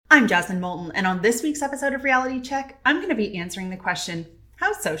I'm Jasmine Moulton, and on this week's episode of Reality Check, I'm going to be answering the question,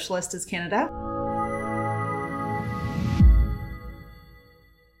 how socialist is Canada?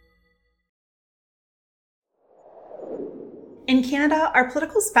 In Canada, our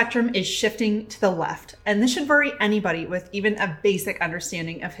political spectrum is shifting to the left, and this should worry anybody with even a basic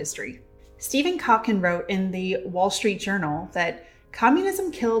understanding of history. Stephen Kotkin wrote in the Wall Street Journal that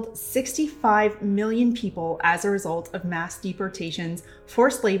communism killed 65 million people as a result of mass deportations,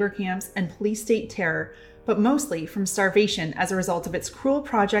 forced labor camps, and police state terror, but mostly from starvation as a result of its cruel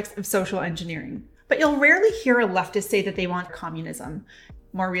projects of social engineering. But you'll rarely hear a leftist say that they want communism.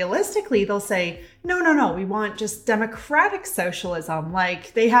 More realistically, they'll say, no, we want just democratic socialism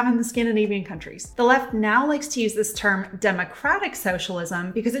like they have in the Scandinavian countries. The left now likes to use this term democratic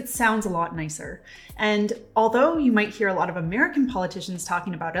socialism because it sounds a lot nicer. And although you might hear a lot of American politicians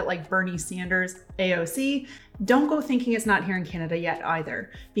talking about it, like Bernie Sanders, AOC, don't go thinking it's not here in Canada yet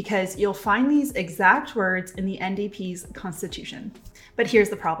either, because you'll find these exact words in the NDP's constitution. But here's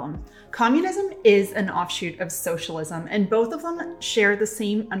the problem. Communism is an offshoot of socialism, and both of them share the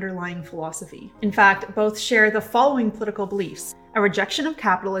same underlying philosophy. In fact, both share the following political beliefs: a rejection of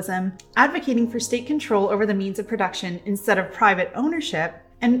capitalism, advocating for state control over the means of production instead of private ownership,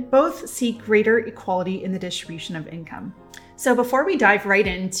 and both seek greater equality in the distribution of income. So before we dive right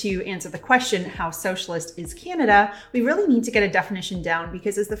in to answer the question, how socialist is Canada, we really need to get a definition down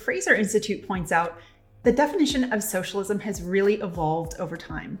because, as the Fraser Institute points out, the definition of socialism has really evolved over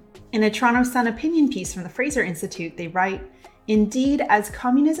time. In a Toronto Sun opinion piece from the Fraser Institute, they write, "Indeed, as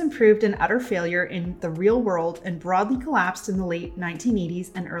communism proved an utter failure in the real world and broadly collapsed in the late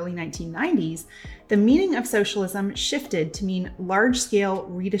 1980s and early 1990s, the meaning of socialism shifted to mean large-scale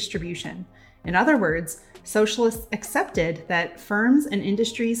redistribution. In other words, socialists accepted that firms and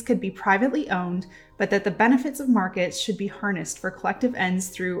industries could be privately owned, but that the benefits of markets should be harnessed for collective ends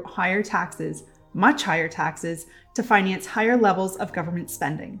through higher taxes, much higher taxes, to finance higher levels of government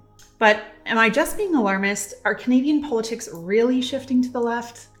spending." But am I just being alarmist? Are Canadian politics really shifting to the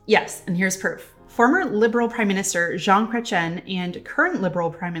left? Yes, and here's proof. Former Liberal Prime Minister Jean Chrétien and current Liberal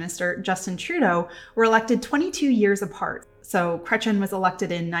Prime Minister Justin Trudeau were elected 22 years apart. So Chrétien was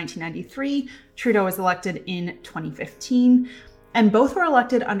elected in 1993, Trudeau was elected in 2015, and both were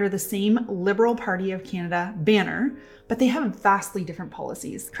elected under the same Liberal Party of Canada banner, but they have vastly different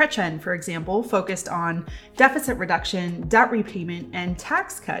policies. Chrétien, for example, focused on deficit reduction, debt repayment, and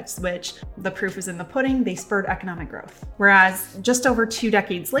tax cuts, which, the proof is in the pudding, they spurred economic growth. Whereas just over 2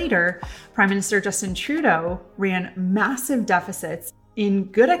 decades later, Prime Minister Justin Trudeau ran massive deficits in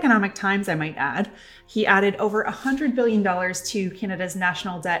good economic times, I might add. He added over $100 billion to Canada's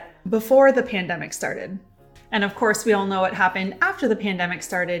national debt before the pandemic started. And of course, we all know what happened after the pandemic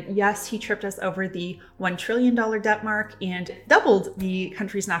started. Yes, he tripped us over the $1 trillion debt mark and doubled the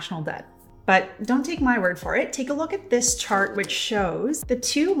country's national debt. But don't take my word for it. Take a look at this chart, which shows the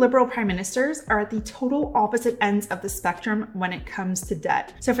two Liberal prime ministers are at the total opposite ends of the spectrum when it comes to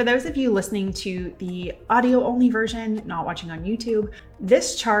debt. So for those of you listening to the audio-only version, not watching on YouTube,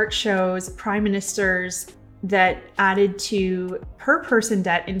 this chart shows prime ministers that added to per person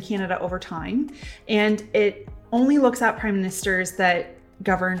debt in Canada over time. And it only looks at prime ministers that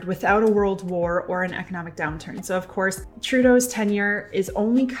governed without a world war or an economic downturn. So of course, Trudeau's tenure is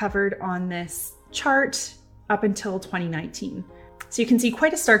only covered on this chart up until 2019. So you can see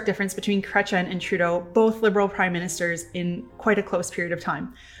quite a stark difference between Chrétien and Trudeau, both Liberal prime ministers in quite a close period of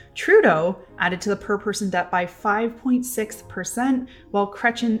time. Trudeau added to the per person debt by 5.6%, while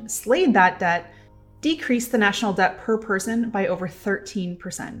Chrétien slayed that debt, decreased the national debt per person by over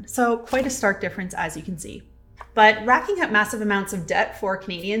 13%. So quite a stark difference, as you can see. But racking up massive amounts of debt for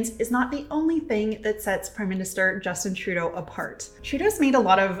Canadians is not the only thing that sets Prime Minister Justin Trudeau apart. Trudeau's made a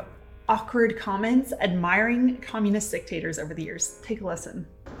lot of awkward comments admiring communist dictators over the years. Take a listen.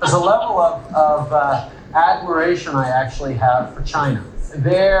 There's a level of admiration I actually have for China.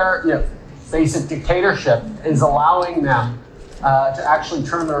 Their basic dictatorship is allowing them to actually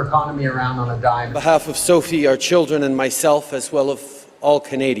turn their economy around on a dime. On behalf of Sophie, our children, and myself, as well as all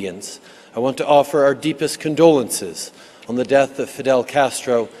Canadians, I want to offer our deepest condolences on the death of Fidel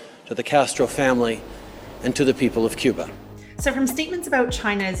Castro, to the Castro family, and to the people of Cuba. So from statements about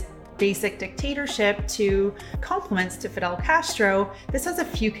China's basic dictatorship to compliments to Fidel Castro, this has a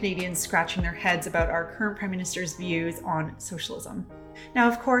few Canadians scratching their heads about our current Prime Minister's views on socialism. Now,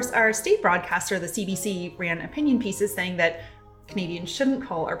 of course, our state broadcaster, the CBC, ran opinion pieces saying that Canadians shouldn't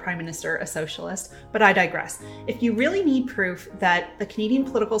call our Prime Minister a socialist, but I digress. If you really need proof that the Canadian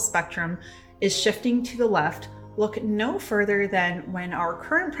political spectrum is shifting to the left, look no further than when our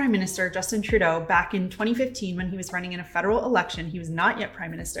current Prime Minister, Justin Trudeau, back in 2015, when he was running in a federal election, he was not yet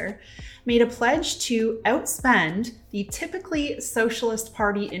Prime Minister, made a pledge to outspend the typically Socialist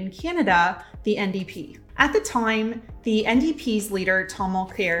Party in Canada, the NDP. At the time, the NDP's leader, Tom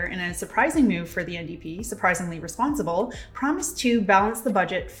Mulcair, in a surprising move for the NDP, surprisingly responsible, promised to balance the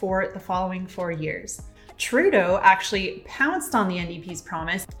budget for the following 4 years. Trudeau actually pounced on the NDP's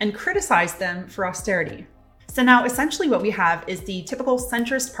promise and criticized them for austerity. So now essentially what we have is the typical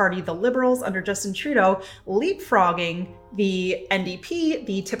centrist party, the Liberals under Justin Trudeau, leapfrogging the NDP,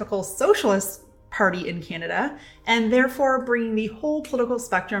 the typical socialist party in Canada, and therefore bringing the whole political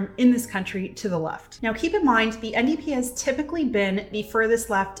spectrum in this country to the left. Now keep in mind, the NDP has typically been the furthest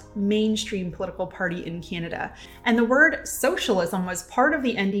left mainstream political party in Canada, and the word socialism was part of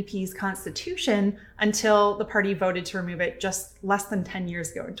the NDP's constitution until the party voted to remove it just less than 10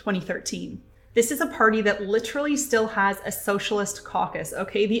 years ago in 2013. This is a party that literally still has a socialist caucus,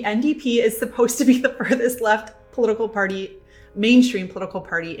 okay? The NDP is supposed to be the furthest left political party, mainstream political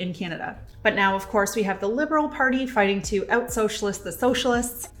party in Canada. But now, of course, we have the Liberal Party fighting to out-socialist the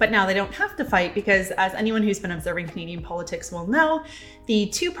socialists, but now they don't have to fight because, as anyone who's been observing Canadian politics will know, the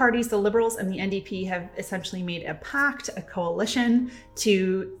two parties, the Liberals and the NDP, have essentially made a pact, a coalition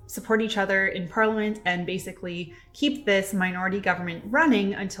to support each other in Parliament and basically keep this minority government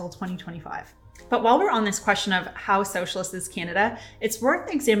running until 2025. But while we're on this question of how socialist is Canada, it's worth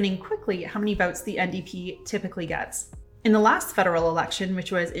examining quickly how many votes the NDP typically gets. In the last federal election,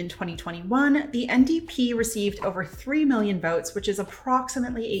 which was in 2021, the NDP received over 3 million votes, which is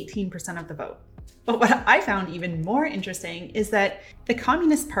approximately 18% of the vote. But what I found even more interesting is that the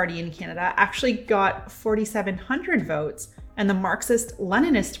Communist Party in Canada actually got 4,700 votes, and the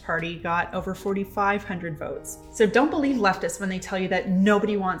Marxist-Leninist Party got over 4,500 votes. So don't believe leftists when they tell you that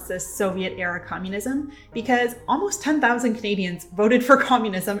nobody wants this Soviet-era communism, because almost 10,000 Canadians voted for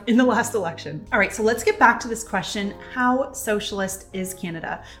communism in the last election. All right, so let's get back to this question, how socialist is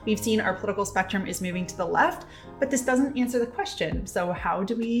Canada? We've seen our political spectrum is moving to the left, but this doesn't answer the question. So how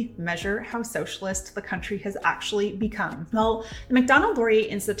do we measure how socialist the country has actually become? Well, the Macdonald-Laurier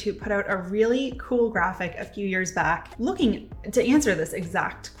Institute put out a really cool graphic a few years back looking to answer this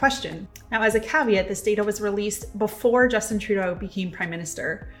exact question. Now, as a caveat, this data was released before Justin Trudeau became Prime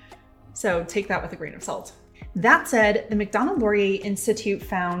Minister, so take that with a grain of salt. That said, the Macdonald-Laurier Institute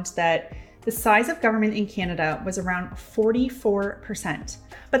found that the size of government in Canada was around 44%.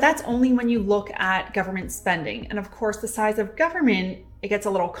 But that's only when you look at government spending. And of course, the size of government, it gets a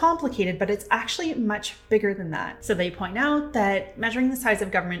little complicated, but it's actually much bigger than that. So they point out that measuring the size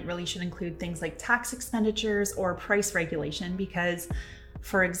of government really should include things like tax expenditures or price regulation, because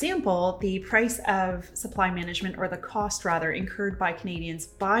for example, the price of supply management, or the cost rather, incurred by Canadians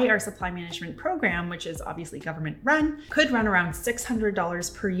by our supply management program, which is obviously government run, could run around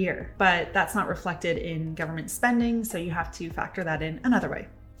 $600 per year. But that's not reflected in government spending, so you have to factor that in another way.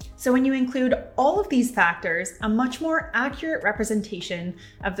 So when you include all of these factors, a much more accurate representation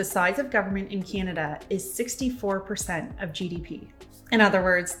of the size of government in Canada is 64% of GDP. In other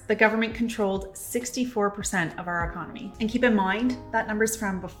words, the government controlled 64% of our economy. And keep in mind, that number's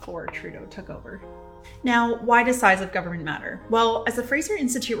from before Trudeau took over. Now, why does size of government matter? Well, as the Fraser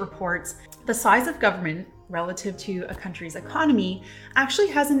Institute reports, the size of government relative to a country's economy actually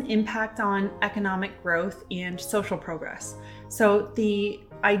has an impact on economic growth and social progress. So the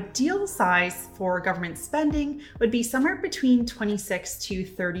ideal size for government spending would be somewhere between 26 to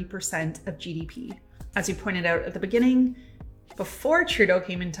 30% of GDP. As we pointed out at the beginning, before Trudeau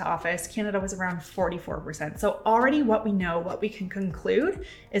came into office, Canada was around 44%. So already what we know, what we can conclude,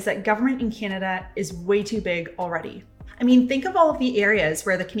 is that government in Canada is way too big already. I mean, think of all of the areas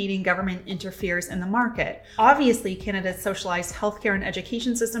where the Canadian government interferes in the market. Obviously, Canada's socialized healthcare and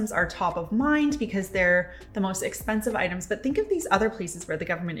education systems are top of mind because they're the most expensive items, but think of these other places where the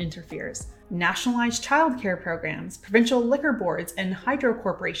government interferes. Nationalized childcare programs, provincial liquor boards and hydro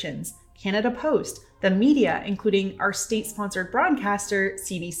corporations, Canada Post, the media, including our state-sponsored broadcaster,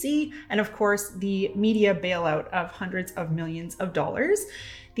 CBC, and of course, the media bailout of hundreds of millions of dollars.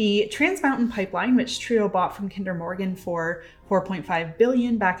 The Trans Mountain Pipeline, which Trudeau bought from Kinder Morgan for $4.5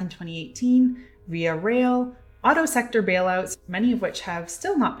 billion back in 2018, Via Rail, auto sector bailouts, many of which have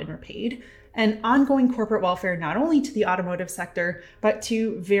still not been repaid, and ongoing corporate welfare not only to the automotive sector, but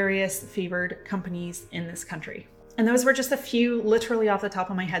to various favored companies in this country. And those were just a few literally off the top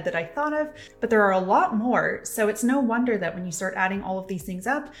of my head that I thought of, but there are a lot more. So it's no wonder that when you start adding all of these things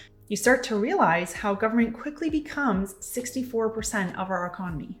up, you start to realize how government quickly becomes 64% of our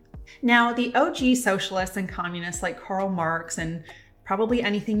economy. Now, the OG socialists and communists like Karl Marx and probably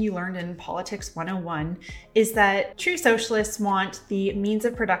anything you learned in Politics 101, is that true socialists want the means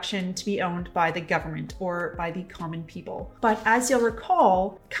of production to be owned by the government or by the common people. But as you'll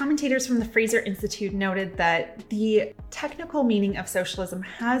recall, commentators from the Fraser Institute noted that the technical meaning of socialism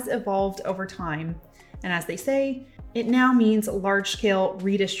has evolved over time. And as they say, it now means large-scale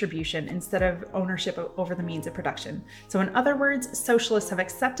redistribution instead of ownership over the means of production. So in other words, socialists have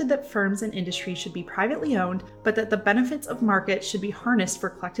accepted that firms and industry should be privately owned, but that the benefits of markets should be harnessed for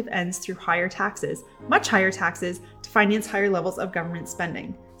collective ends through higher taxes, much higher taxes, to finance higher levels of government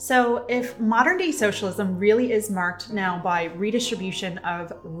spending. So if modern day socialism really is marked now by redistribution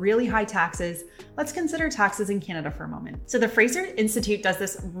of really high taxes, let's consider taxes in Canada for a moment. So the Fraser Institute does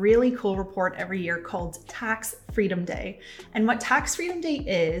this really cool report every year called Tax Freedom Day. And what Tax Freedom Day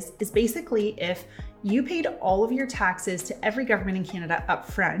is basically if you paid all of your taxes to every government in Canada up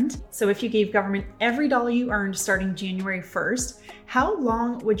front. So if you gave government every dollar you earned starting January 1st, how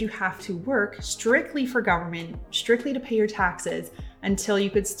long would you have to work strictly for government, strictly to pay your taxes, until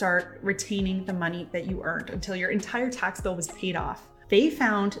you could start retaining the money that you earned, until your entire tax bill was paid off? They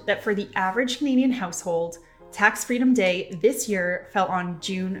found that for the average Canadian household, Tax Freedom Day this year fell on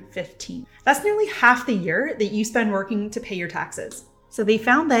June 15th. That's nearly half the year that you spend working to pay your taxes. So they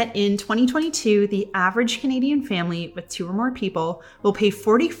found that in 2022, the average Canadian family with 2 or more people will pay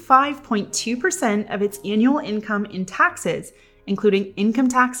 45.2% of its annual income in taxes, including income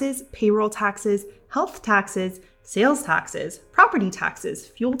taxes, payroll taxes, health taxes, sales taxes, property taxes,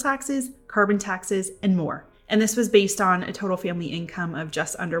 fuel taxes, carbon taxes, and more. And this was based on a total family income of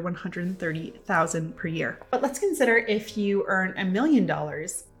just under $130,000 per year. But let's consider if you earn $1 million.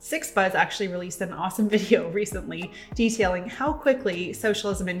 6Buzz actually released an awesome video recently detailing how quickly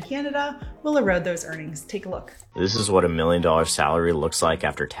socialism in Canada will erode those earnings. Take a look. This is what $1 million salary looks like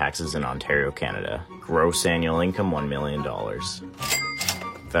after taxes in Ontario, Canada. Gross annual income, $1 million.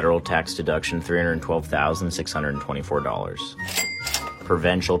 Federal tax deduction, $312,624.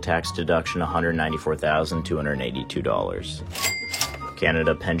 Provincial tax deduction, $194,282.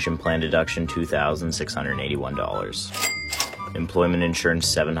 Canada pension plan deduction, $2,681. Employment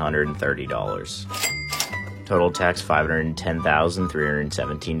insurance, $730. Total tax,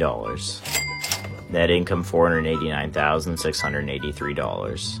 $510,317. Net income,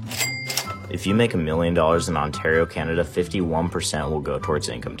 $489,683. If you make $1 million in Ontario, Canada, 51% will go towards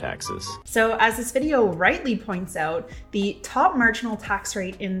income taxes. So as this video rightly points out, the top marginal tax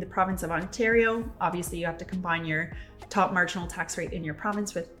rate in the province of Ontario, obviously you have to combine your top marginal tax rate in your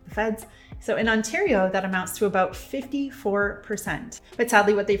province with the feds. So in Ontario, that amounts to about 54%. But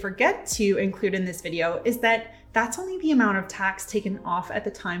sadly, what they forget to include in this video is that that's only the amount of tax taken off at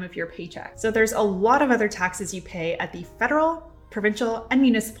the time of your paycheck. So there's a lot of other taxes you pay at the federal, provincial, and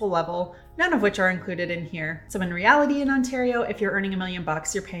municipal level, none of which are included in here. So in reality in Ontario, if you're earning $1 million,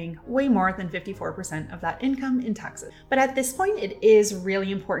 you're paying way more than 54% of that income in taxes. But at this point, it is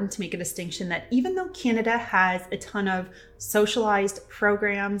really important to make a distinction that even though Canada has a ton of socialized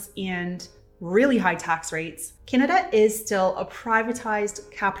programs and really high tax rates, Canada is still a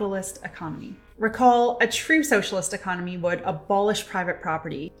privatized capitalist economy. Recall, a true socialist economy would abolish private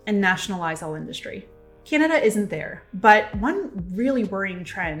property and nationalize all industry. Canada isn't there, but one really worrying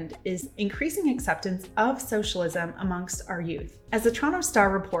trend is increasing acceptance of socialism amongst our youth. As the Toronto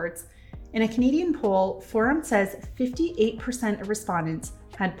Star reports, in a Canadian poll, Forum says 58% of respondents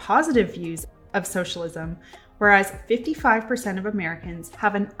had positive views of socialism, whereas 55% of Americans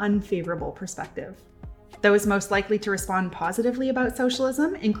have an unfavorable perspective. Those most likely to respond positively about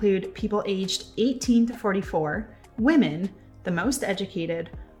socialism include people aged 18 to 44, women, the most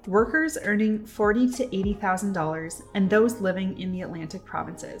educated, workers earning $40,000 to $80,000, and those living in the Atlantic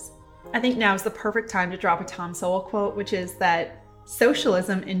provinces. I think now is the perfect time to drop a Tom Sowell quote, which is that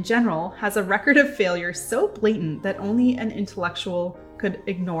socialism in general has a record of failure so blatant that only an intellectual could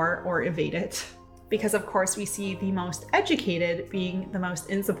ignore or evade it. Because of course we see the most educated being the most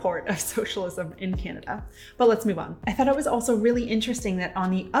in support of socialism in Canada. But let's move on. I thought it was also really interesting that on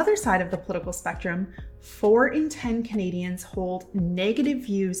the other side of the political spectrum, 4 in 10 Canadians hold negative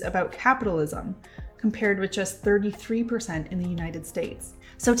views about capitalism, compared with just 33% in the United States.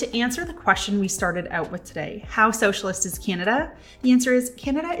 So to answer the question we started out with today, how socialist is Canada? The answer is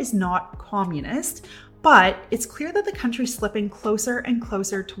Canada is not communist, but it's clear that the country's slipping closer and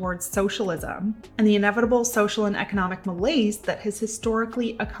closer towards socialism and the inevitable social and economic malaise that has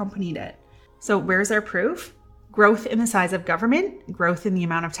historically accompanied it. So where's our proof? growth in the size of government, growth in the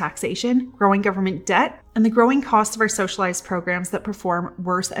amount of taxation, growing government debt, and the growing cost of our socialized programs that perform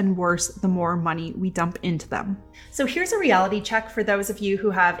worse and worse the more money we dump into them. So here's a reality check for those of you who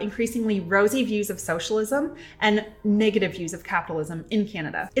have increasingly rosy views of socialism and negative views of capitalism in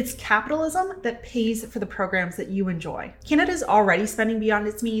Canada. It's capitalism that pays for the programs that you enjoy. Canada is already spending beyond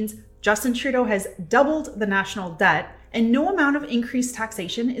its means. Justin Trudeau has doubled the national debt, and no amount of increased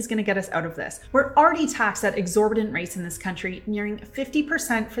taxation is going to get us out of this. We're already taxed at exorbitant rates in this country, nearing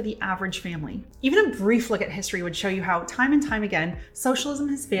 50% for the average family. Even a brief look at history would show you how time and time again, socialism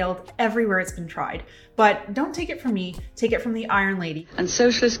has failed everywhere it's been tried. But don't take it from me, take it from the Iron Lady. And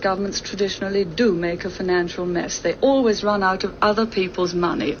socialist governments traditionally do make a financial mess. They always run out of other people's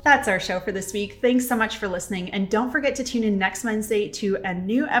money. That's our show for this week. Thanks so much for listening. And don't forget to tune in next Wednesday to a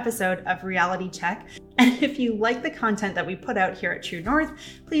new episode of Reality Check. And if you like the content that we put out here at True North,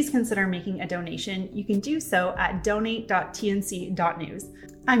 please consider making a donation. You can do so at donate.tnc.news.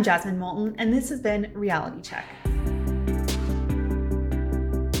 I'm Jasmine Moulton, and this has been Reality Check.